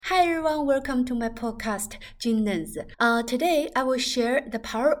Hi everyone, welcome to my podcast, Jinlens. Today I will share the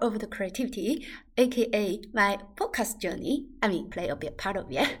power of the creativity, aka my podcast journey. Play a bit part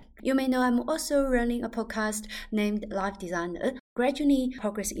of it. You may know I'm also running a podcast named Live Designer, gradually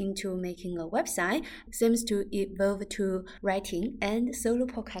progress into making a website, seems to evolve to writing and solo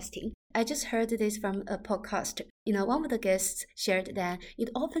podcasting. I just heard this from a podcast. One of the guests shared that it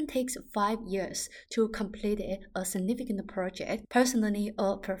often takes 5 years to complete a significant project, personally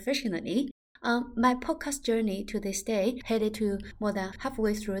or professionally. My podcast journey to this day headed to more than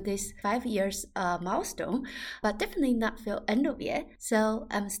halfway through this 5 years milestone, but definitely not feel end of it. So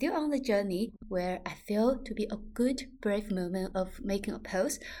I'm still on the journey where I feel to be a good, brave moment of making a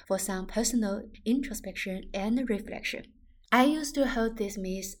post for some personal introspection and reflection. I used to hold this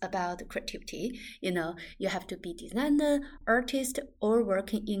myth about creativity. You have to be designer, artist, or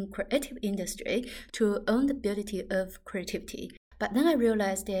working in creative industry to own the beauty of creativity. But then I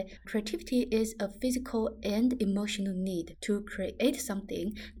realized that creativity is a physical and emotional need to create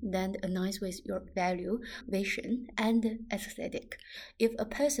something that aligns with your value, vision, and aesthetic. If a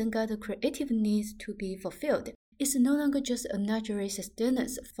person got the creative needs to be fulfilled, it's no longer just a natural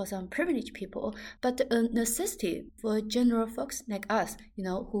sustenance for some privileged people, but a necessity for general folks like us,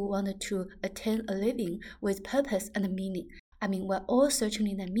 who wanted to attain a living with purpose and meaning. We're all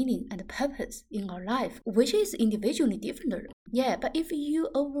searching that meaning and purpose in our life, which is individually different. Yeah, but if you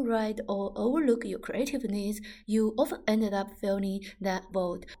override or overlook your creative needs, you often ended up feeling that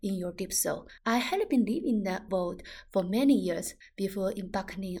void in your deep soul. I had been living that void for many years before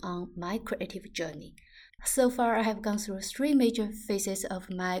embarking on my creative journey. So far, I have gone through 3 major phases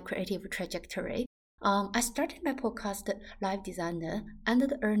of my creative trajectory. I started my podcast Live Designer under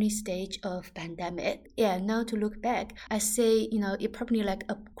the early stage of pandemic. Yeah, now to look back, I say, it probably like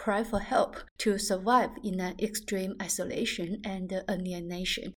a cry for help to survive in an extreme isolation and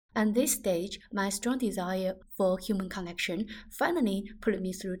alienation. At this stage, my strong desire for human connection finally pulled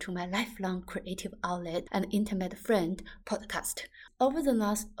me through to my lifelong creative outlet and intimate friend podcast. Over the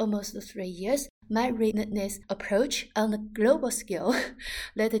last almost 3 years, my relentless approach on a global scale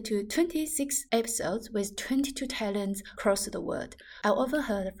led to 26 episodes with 22 talents across the world. I often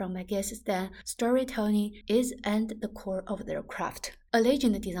heard from my guests that storytelling is at the core of their craft. A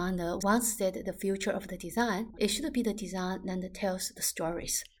legend designer once said the future of the design, it should be the design that tells the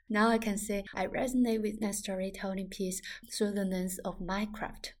stories. Now I can say I resonate with that storytelling piece through the lens of my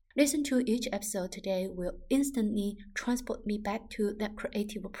craft. Listen to each episode today will instantly transport me back to that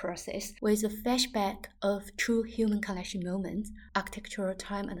creative process with a flashback of true human connection moments, architectural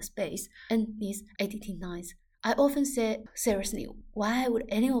time and space, and these editing lines. I often say, seriously, why would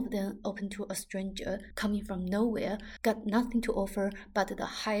any of them open to a stranger coming from nowhere, got nothing to offer but the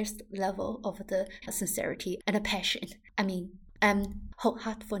highest level of the sincerity and passion? I'm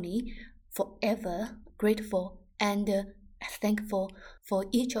wholeheartedly, forever grateful and thankful for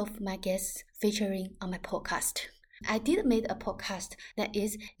each of my guests featuring on my podcast. I did make a podcast that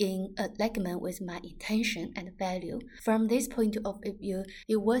is in alignment with my intention and value. From this point of view,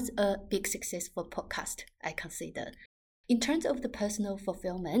 it was a big successful podcast, I consider. In terms of the personal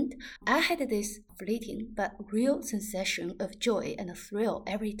fulfillment, I had this fleeting but real sensation of joy and thrill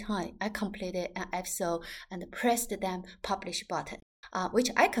every time I completed an episode and pressed the publish button. Which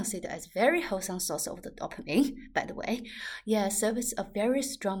I consider as very wholesome source of the dopamine, by the way. Yeah, serves a very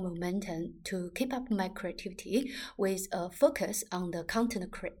strong momentum to keep up my creativity with a focus on the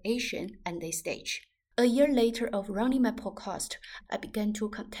content creation at this stage. A year later of running my podcast, I began to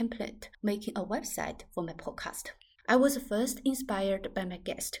contemplate making a website for my podcast. I was first inspired by my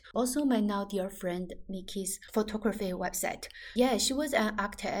guest, also my now dear friend Miki's photography website. Yeah, she was an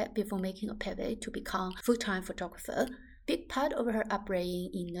architect before making a pivot to become full-time photographer. Big part of her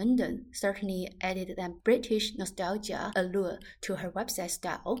upbringing in London certainly added that British nostalgia allure to her website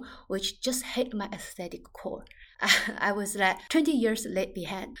style, which just hit my aesthetic core. I was like 20 years late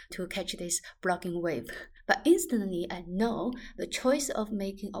behind to catch this blogging wave. But instantly I know the choice of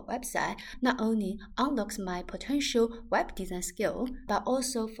making a website not only unlocks my potential web design skill, but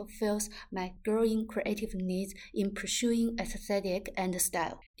also fulfills my growing creative needs in pursuing aesthetic and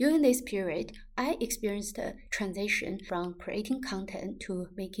style. During this period, I experienced a transition from creating content to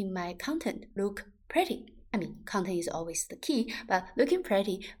making my content look pretty. Content is always the key, but looking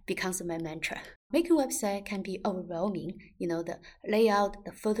pretty becomes my mantra. Making a website can be overwhelming. The layout,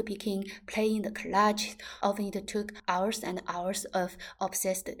 the photo picking, playing the collage. Often it took hours and hours of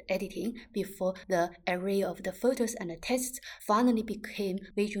obsessed editing before the array of the photos and the texts finally became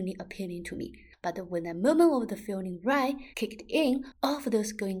visually appealing to me. But when the moment of the feeling right kicked in, all of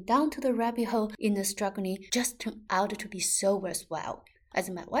those going down to the rabbit hole in the struggling just turned out to be so worthwhile. As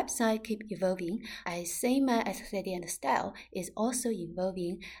my website keeps evolving, I say my aesthetic and style is also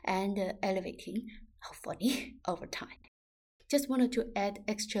evolving and elevating, hopefully, over time. Just wanted to add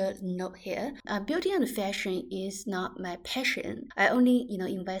extra note here. Beauty and fashion is not my passion. I only,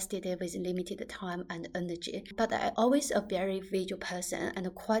 invested it with limited time and energy. But I always a very visual person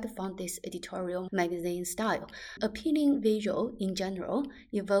and quite found this editorial magazine style. Appealing visual in general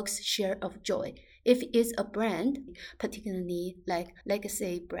evokes share of joy. If it's a brand, particularly like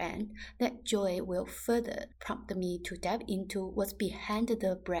legacy brand, that joy will further prompt me to dive into what's behind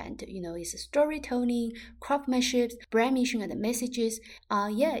the brand. It's storytelling, craftsmanship, brand mission and messages.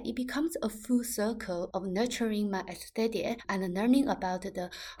 It becomes a full circle of nurturing my aesthetic and learning about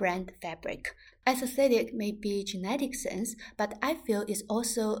the brand fabric. Aesthetic may be genetic sense, but I feel it's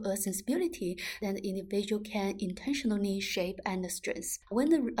also a sensibility that the individual can intentionally shape and strengthen. When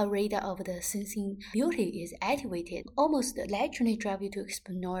the radar of the sensing beauty is activated, almost naturally drive you to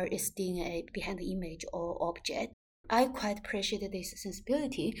explore its DNA behind the image or object. I quite appreciate this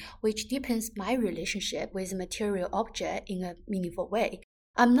sensibility, which deepens my relationship with material object in a meaningful way.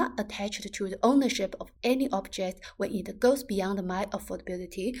 I'm not attached to the ownership of any object when it goes beyond my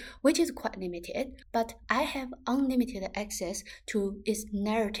affordability, which is quite limited, but I have unlimited access to its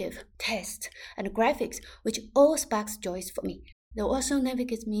narrative, text, and graphics, which all sparks joy for me. They also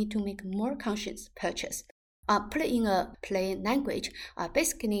navigate me to make more conscious purchase. Put it in a plain language,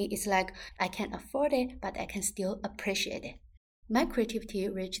 basically it's like I can afford it, but I can still appreciate it. My creativity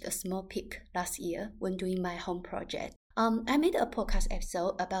reached a small peak last year when doing my home project. I made a podcast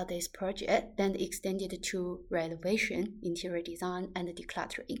episode about this project, then extended to renovation, interior design, and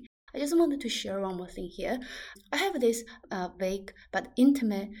decluttering. I just wanted to share one more thing here. I have this vague but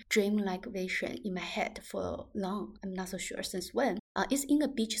intimate dream-like vision in my head for long. I'm not so sure since when. It's in a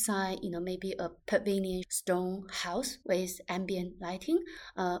beachside, maybe a pavilion stone house with ambient lighting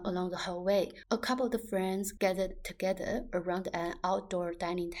along the whole way. A couple of the friends gathered together around an outdoor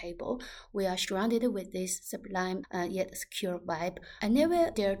dining table. We are surrounded with this sublime yet secure vibe. I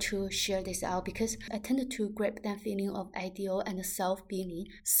never dare to share this out because I tend to grab that feeling of ideal and self-being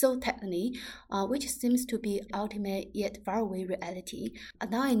so tightly, which seems to be ultimate yet faraway reality.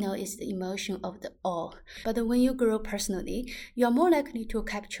 Now I know it's the emotion of the awe. But when you grow personally, you are more likely to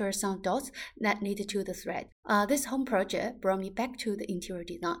capture some dots that lead to the thread. This home project brought me back to the interior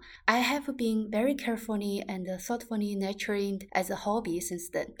design. I have been very carefully and thoughtfully nurturing as a hobby since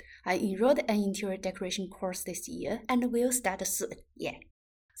then. I enrolled an interior decoration course this year and will start soon. Yeah.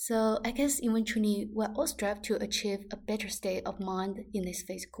 So I guess eventually we'll all strive to achieve a better state of mind in this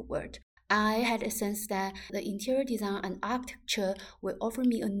physical world. I had a sense that the interior design and architecture will offer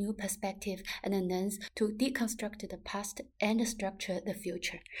me a new perspective and a lens to deconstruct the past and structure the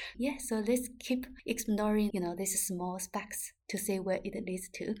future. Yeah, so let's keep exploring, these small sparks to see where it leads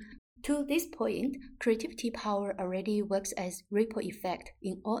to. To this point, creativity power already works as ripple effect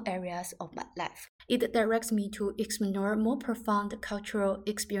in all areas of my life. It directs me to explore more profound cultural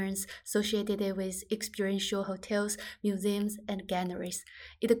experience associated with experiential hotels, museums, and galleries.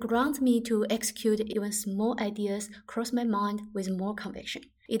 It grounds me to execute even small ideas cross my mind with more conviction.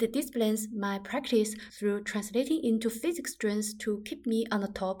 It disciplines my practice through translating into physics strengths to keep me on the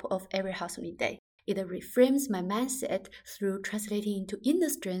top of every hustling day. It reframes my mindset through translating into inner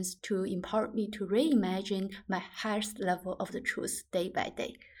strength to empower me to reimagine my highest level of the truth day by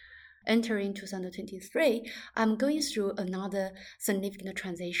day. Entering 2023, I'm going through another significant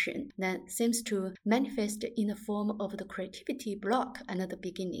transition that seems to manifest in the form of the creativity block at the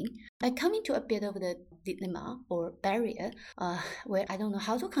beginning. I come into a bit of the dilemma or barrier where I don't know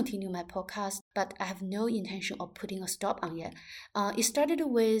how to continue my podcast, but I have no intention of putting a stop on it. It started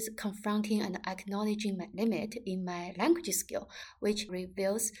with confronting and acknowledging my limit in my language skill, which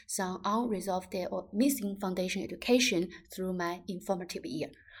reveals some unresolved or missing foundation education through my informative year.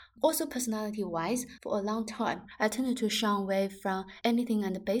 Also, personality-wise, for a long time, I tended to shy away from anything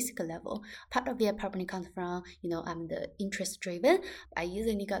at the basic level. Part of it probably comes from, I'm the interest-driven. I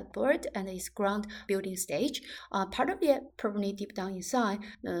easily got bored and it's ground building stage. Part of it probably deep down inside,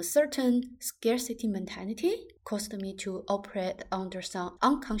 a certain scarcity mentality caused me to operate under some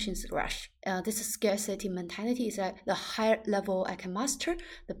unconscious rush. This scarcity mentality is that the higher level I can master,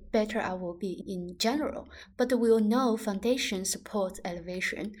 the better I will be in general. But we all know foundation supports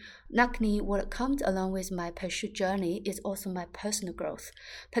elevation. Luckily, what comes along with my pursuit journey is also my personal growth,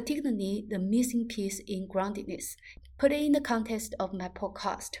 particularly the missing piece in groundedness. Put it in the context of my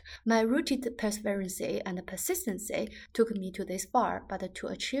podcast, my rooted perseverance and persistency took me to this far, but to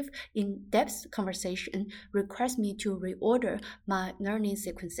achieve in-depth conversation requires me to reorder my learning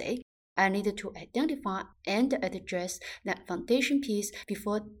sequence. I needed to identify and address that foundation piece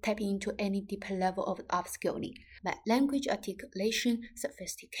before tapping into any deeper level of upskilling. My language articulation,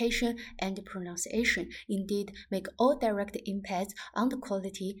 sophistication, and pronunciation indeed make all direct impacts on the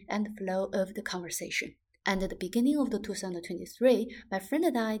quality and flow of the conversation. And at the beginning of the 2023, my friend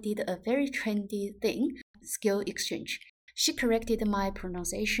and I did a very trendy thing, skill exchange. She corrected my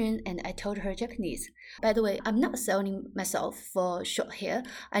pronunciation and I told her Japanese. By the way, I'm not selling myself for short here.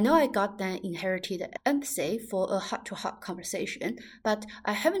 I know I got that inherited empathy for a heart-to-heart conversation, but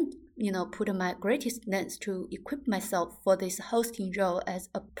I haven't put my greatest lengths to equip myself for this hosting role as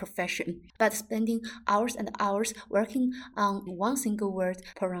a profession. But spending hours and hours working on one single word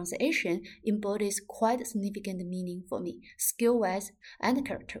pronunciation embodies quite significant meaning for me, skill-wise and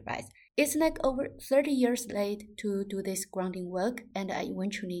character-wise. It's like over 30 years late to do this grounding work, and I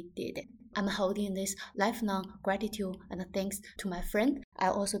eventually did it. I'm holding this lifelong gratitude and thanks to my friend. I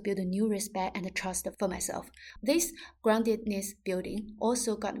also built a new respect and trust for myself. This groundedness building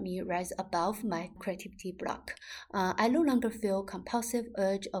also got me rise above my creativity block. I no longer feel compulsive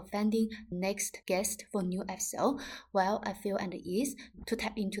urge of finding next guest for new episode, while I feel at ease to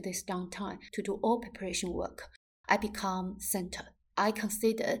tap into this downtime to do all preparation work. I become centered. I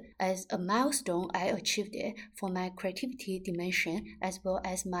consider as a milestone I achieved it for my creativity dimension as well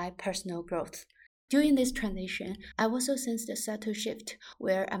as my personal growth. During this transition, I also sensed a subtle shift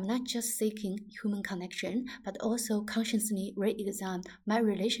where I'm not just seeking human connection, but also consciously re-examine my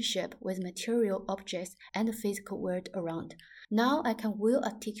relationship with material objects and the physical world around. Now I can well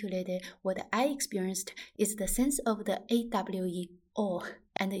articulate what I experienced is the sense of the AWE, awe,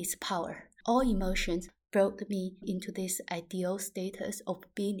 and its power. All emotions brought me into this ideal status of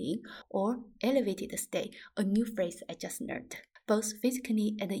being or elevated state, a new phrase I just learned, both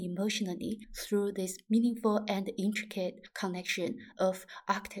physically and emotionally through this meaningful and intricate connection of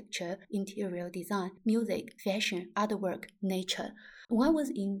architecture, interior design, music, fashion, artwork, nature. When I was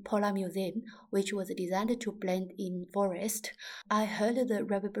in Polar Museum, which was designed to blend in forest, I heard the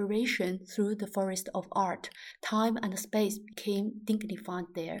reverberation through the forest of art. Time and space became dignified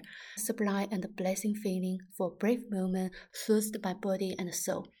there. Sublime and blessing feeling for a brief moment soothed my body and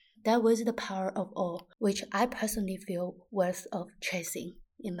soul. That was the power of awe, which I personally feel worth of chasing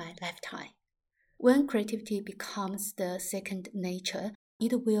in my lifetime. When creativity becomes the second nature,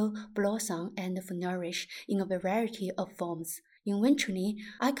 it will blossom and flourish in a variety of forms. Eventually,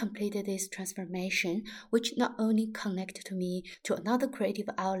 I completed this transformation, which not only connected me to another creative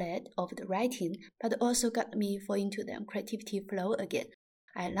outlet of the writing, but also got me into the creativity flow again.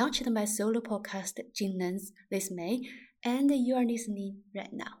 I launched my solo podcast, Jinlens, this May, and you are listening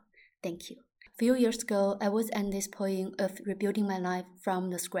right now. Thank you. A few years ago, I was at this point of rebuilding my life from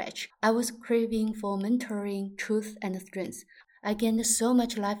the scratch. I was craving for mentoring, truth, and strength. I gained so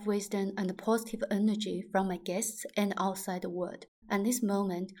much life wisdom and positive energy from my guests and outside the world. At this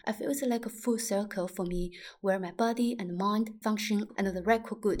moment, I feel it's like a full circle for me, where my body and mind function and the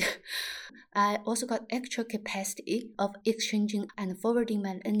record good. I also got extra capacity of exchanging and forwarding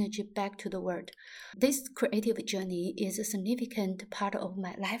my energy back to the world. This creative journey is a significant part of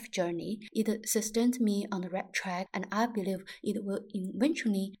my life journey. It sustains me on the right track, and I believe it will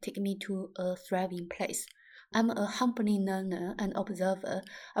eventually take me to a thriving place. I'm a humbling learner and observer.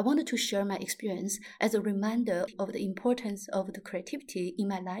 I wanted to share my experience as a reminder of the importance of the creativity in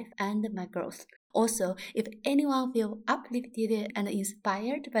my life and my growth. Also, if anyone feels uplifted and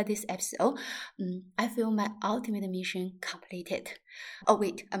inspired by this episode, I feel my ultimate mission completed. Oh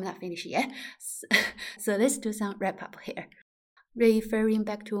wait, I'm not finished yet. So let's do some wrap up here. Referring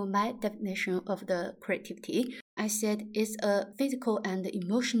back to my definition of the creativity, I said it's a physical and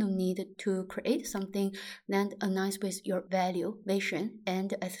emotional need to create something that aligns with your value, vision,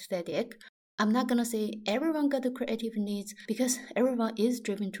 and aesthetic. I'm not gonna say everyone got the creative needs because everyone is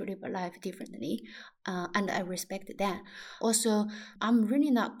driven to live a life differently, and I respect that. Also, I'm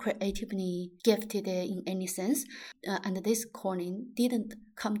really not creatively gifted in any sense, and this calling didn't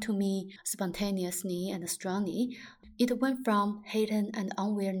come to me spontaneously and strongly. It went from hidden and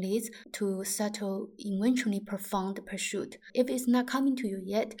unaware needs to subtle, eventually profound pursuit. If it's not coming to you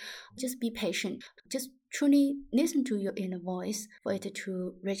yet, just be patient. Just truly listen to your inner voice for it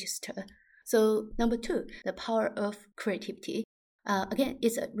to register. So, number 2, the power of creativity. Again,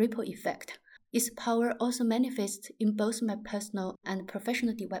 it's a ripple effect. Its power also manifests in both my personal and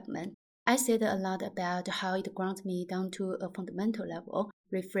professional development. I said a lot about how it grounds me down to a fundamental level,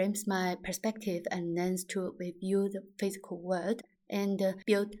 reframes my perspective and lens to review the physical world, and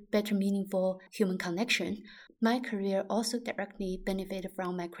build better meaningful human connection. My career also directly benefited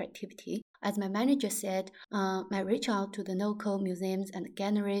from my creativity. As my manager said, my reach out to the local museums and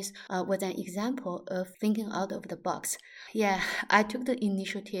galleries was an example of thinking out of the box. Yeah, I took the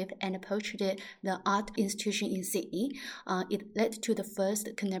initiative and approached the art institution in Sydney. It led to the first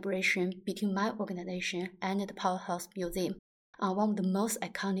collaboration between my organization and the Powerhouse Museum, one of the most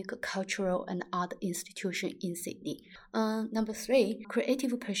iconic cultural and art institutions in Sydney. Number 3,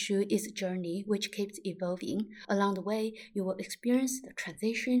 creative pursuit is a journey which keeps evolving. Along the way, you will experience the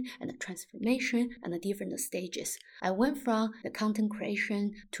transition and the transformation and the different stages. I went from the content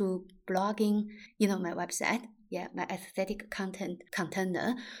creation to blogging, my website, my aesthetic content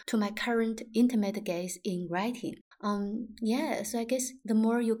container, to my current intimate gaze in writing. So I guess the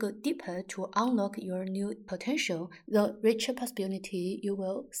more you go deeper to unlock your new potential, the richer possibility you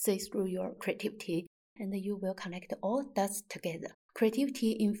will see through your creativity, and you will connect all dots together.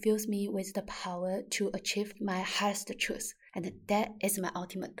 Creativity infused me with the power to achieve my highest truth, and that is my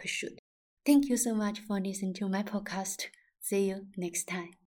ultimate pursuit. Thank you so much for listening to my podcast. See you next time.